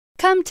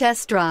Come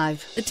test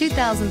drive the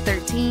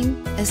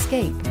 2013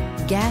 Escape.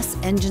 Gas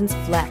engines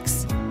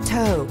flex,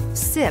 tow,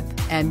 sip,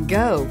 and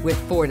go with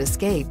Ford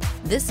Escape.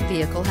 This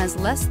vehicle has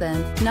less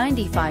than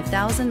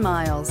 95,000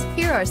 miles.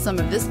 Here are some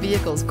of this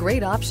vehicle's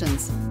great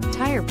options: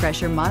 tire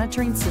pressure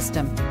monitoring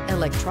system,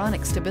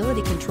 electronic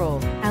stability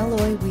control,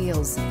 alloy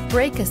wheels,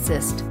 brake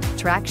assist,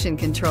 traction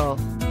control,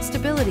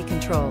 stability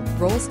control,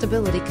 roll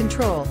stability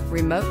control,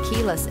 remote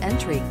keyless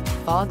entry,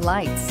 fog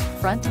lights,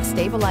 front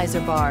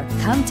stabilizer bar.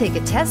 Come take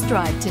a test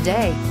drive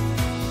today.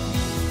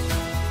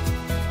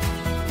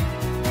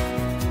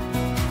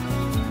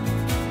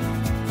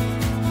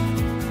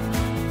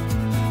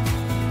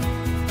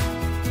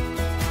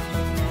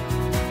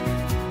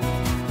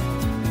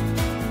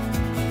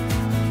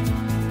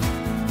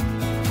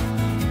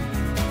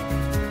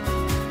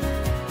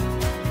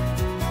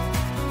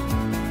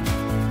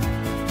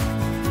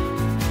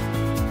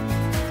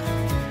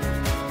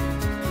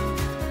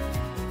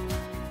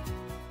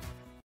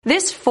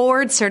 This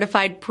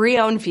Ford-certified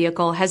pre-owned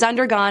vehicle has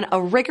undergone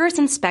a rigorous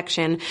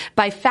inspection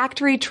by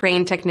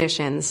factory-trained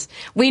technicians.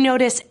 We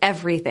notice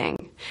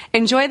everything.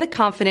 Enjoy the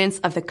confidence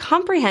of the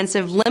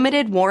comprehensive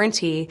limited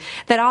warranty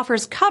that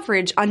offers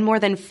coverage on more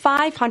than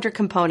 500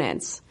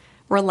 components.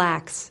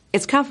 Relax,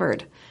 it's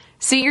covered.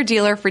 See your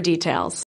dealer for details.